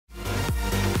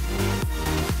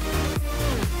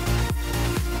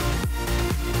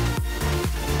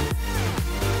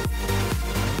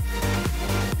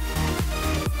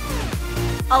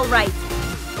Alright,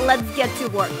 let's get to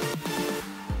work.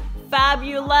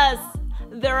 Fabulous!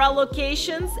 There are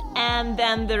locations, and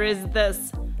then there is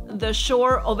this. The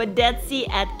shore of a Dead Sea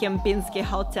at Kempinski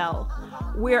Hotel.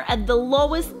 We're at the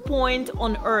lowest point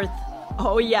on Earth.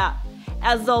 Oh yeah.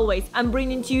 As always, I'm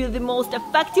bringing to you the most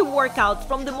effective workouts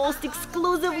from the most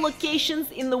exclusive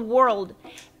locations in the world.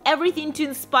 Everything to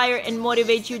inspire and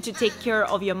motivate you to take care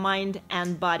of your mind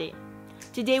and body.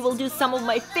 Today we'll do some of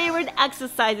my favorite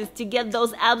exercises to get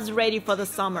those abs ready for the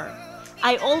summer.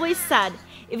 I always said,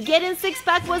 if getting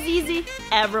six-pack was easy,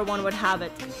 everyone would have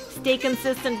it. Stay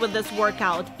consistent with this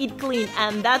workout, eat clean,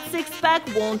 and that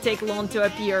six-pack won't take long to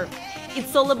appear.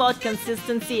 It's all about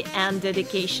consistency and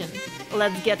dedication.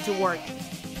 Let's get to work.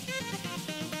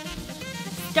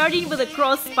 Starting with a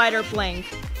cross spider plank.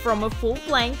 From a full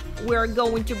plank, we're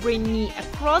going to bring knee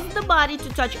across the body to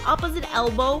touch opposite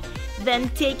elbow, then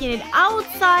taking it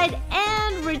outside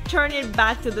and return it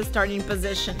back to the starting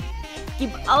position.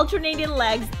 Keep alternating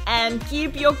legs and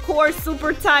keep your core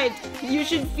super tight. You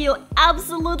should feel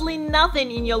absolutely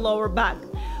nothing in your lower back.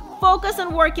 Focus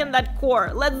on working that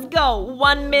core. Let's go.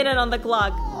 1 minute on the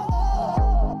clock.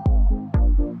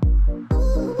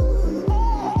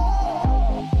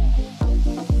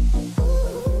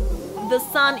 The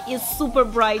sun is super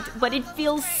bright, but it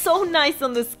feels so nice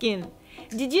on the skin.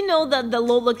 Did you know that the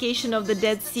low location of the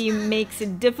Dead Sea makes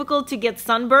it difficult to get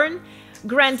sunburn?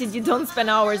 Granted, you don't spend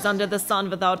hours under the sun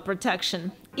without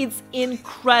protection. It's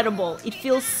incredible. It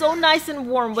feels so nice and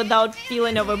warm without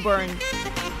feeling of a burn.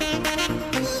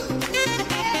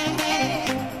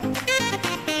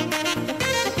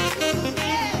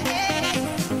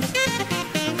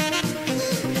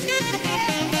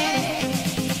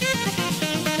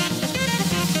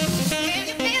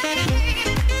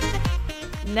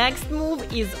 Next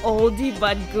move is oldie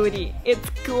but goodie. It's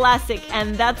classic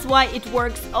and that's why it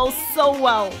works oh so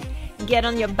well. Get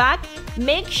on your back,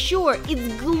 make sure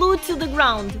it's glued to the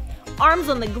ground, arms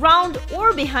on the ground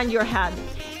or behind your head.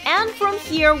 And from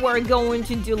here we're going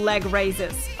to do leg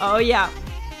raises. Oh yeah.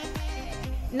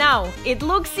 Now, it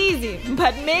looks easy,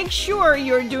 but make sure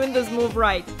you're doing this move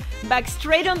right. Back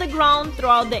straight on the ground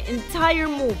throughout the entire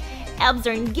move. Abs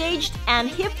are engaged and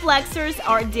hip flexors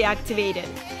are deactivated.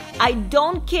 I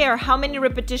don't care how many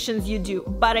repetitions you do,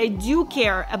 but I do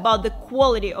care about the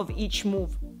quality of each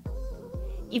move.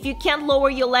 If you can't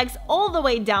lower your legs all the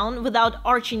way down without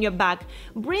arching your back,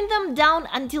 bring them down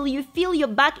until you feel your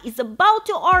back is about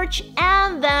to arch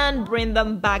and then bring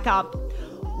them back up.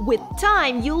 With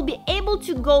time, you'll be able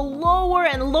to go lower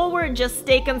and lower, just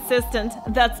stay consistent.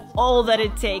 That's all that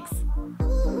it takes.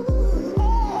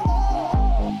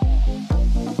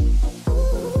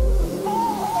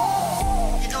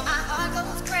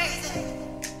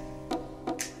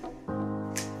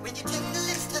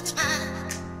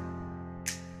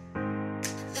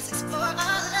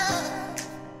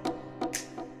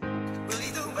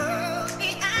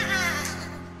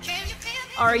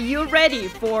 Are you ready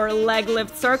for leg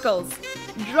lift circles?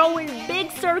 Drawing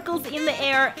big circles in the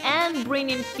air and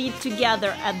bringing feet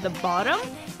together at the bottom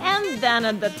and then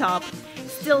at the top.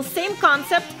 Still same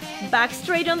concept, back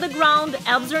straight on the ground,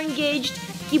 abs are engaged.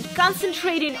 Keep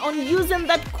concentrating on using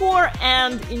that core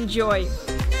and enjoy.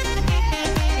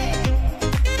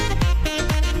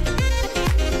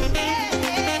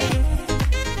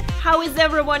 How is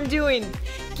everyone doing?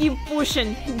 Keep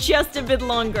pushing just a bit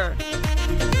longer.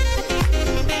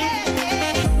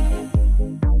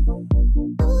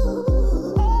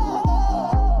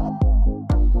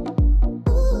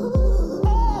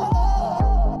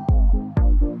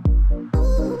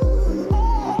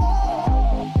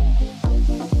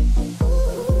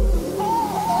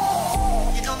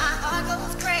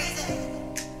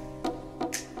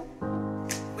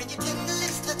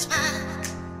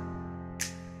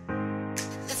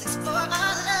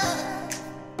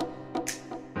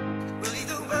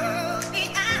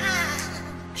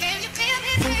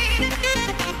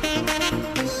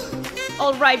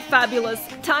 Alright, fabulous.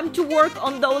 Time to work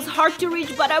on those hard to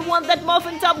reach but I want that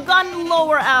muffin top gun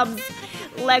lower abs.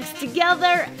 Legs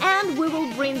together and we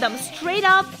will bring them straight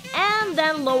up and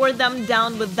then lower them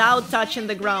down without touching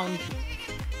the ground.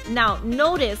 Now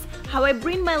notice how I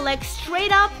bring my legs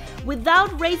straight up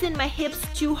without raising my hips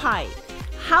too high.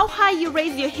 How high you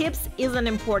raise your hips isn't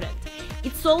important.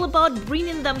 It's all about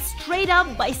bringing them straight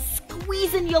up by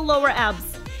squeezing your lower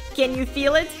abs. Can you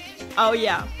feel it? Oh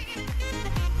yeah.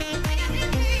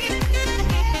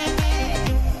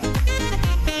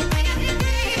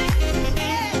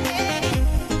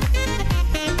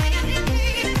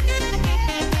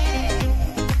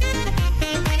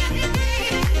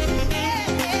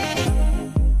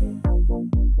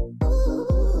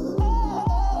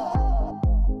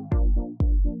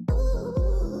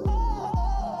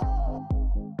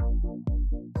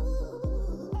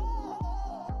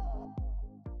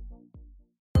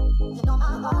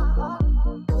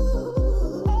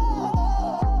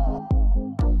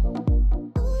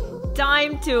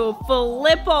 time to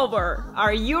flip over.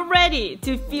 Are you ready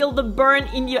to feel the burn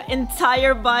in your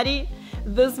entire body?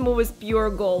 This move is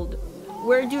pure gold.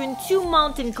 We're doing 2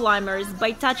 mountain climbers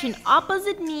by touching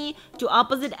opposite knee to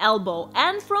opposite elbow,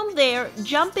 and from there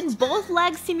jumping both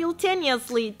legs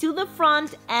simultaneously to the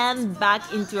front and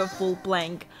back into a full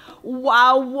plank.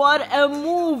 Wow, what a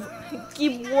move!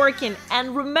 Keep working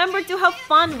and remember to have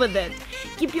fun with it.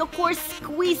 Keep your core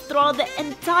squeezed throughout the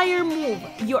entire move.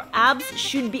 Your abs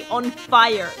should be on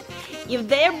fire. If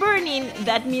they're burning,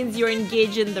 that means you're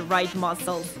engaging the right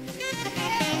muscles.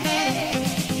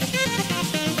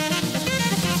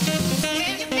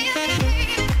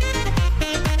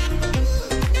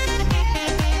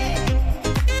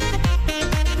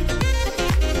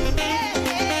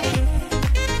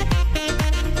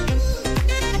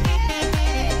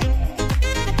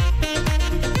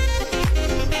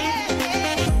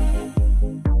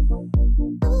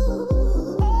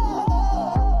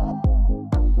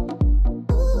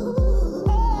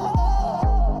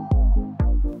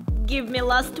 Give me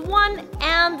last one,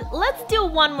 and let's do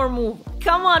one more move.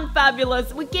 Come on,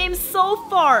 fabulous, we came so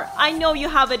far. I know you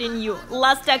have it in you.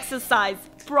 Last exercise,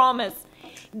 promise.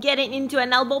 Getting into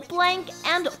an elbow plank,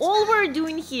 and all we're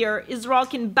doing here is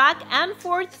rocking back and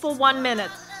forth for 1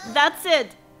 minute. That's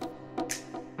it.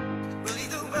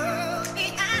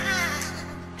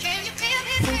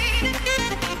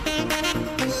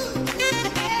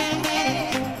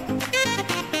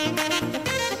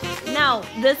 Now,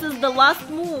 this is the last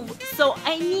move, so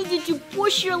I need you to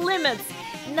push your limits.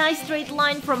 Nice straight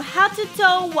line from head to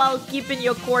toe while keeping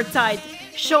your core tight.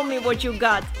 Show me what you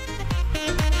got.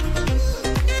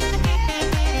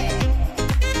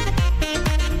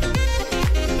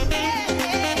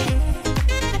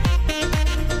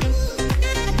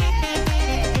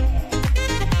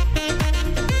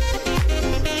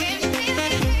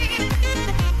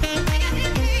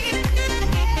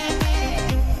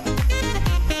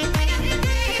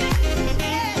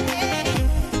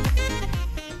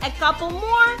 Couple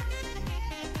more,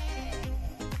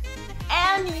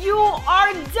 and you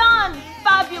are done.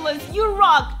 Fabulous, you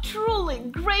rock. Truly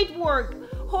great work.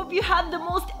 Hope you had the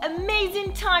most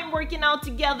amazing time working out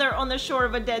together on the shore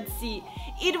of a Dead Sea.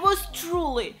 It was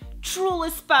truly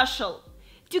special.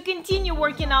 To continue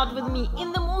working out with me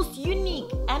in the most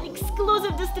unique and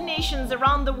exclusive destinations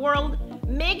around the world,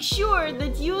 make sure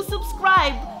that you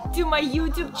subscribe to my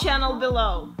YouTube channel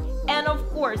below. And of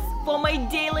course, for my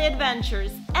daily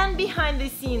adventures and behind the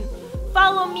scenes,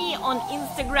 follow me on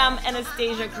Instagram,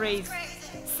 ANASTASIYA CRAZE.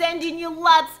 Sending you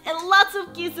lots and lots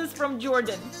of kisses from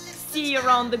Jordan. See you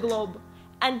around the globe.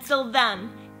 Until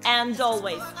then, and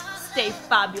always, stay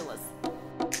fabulous.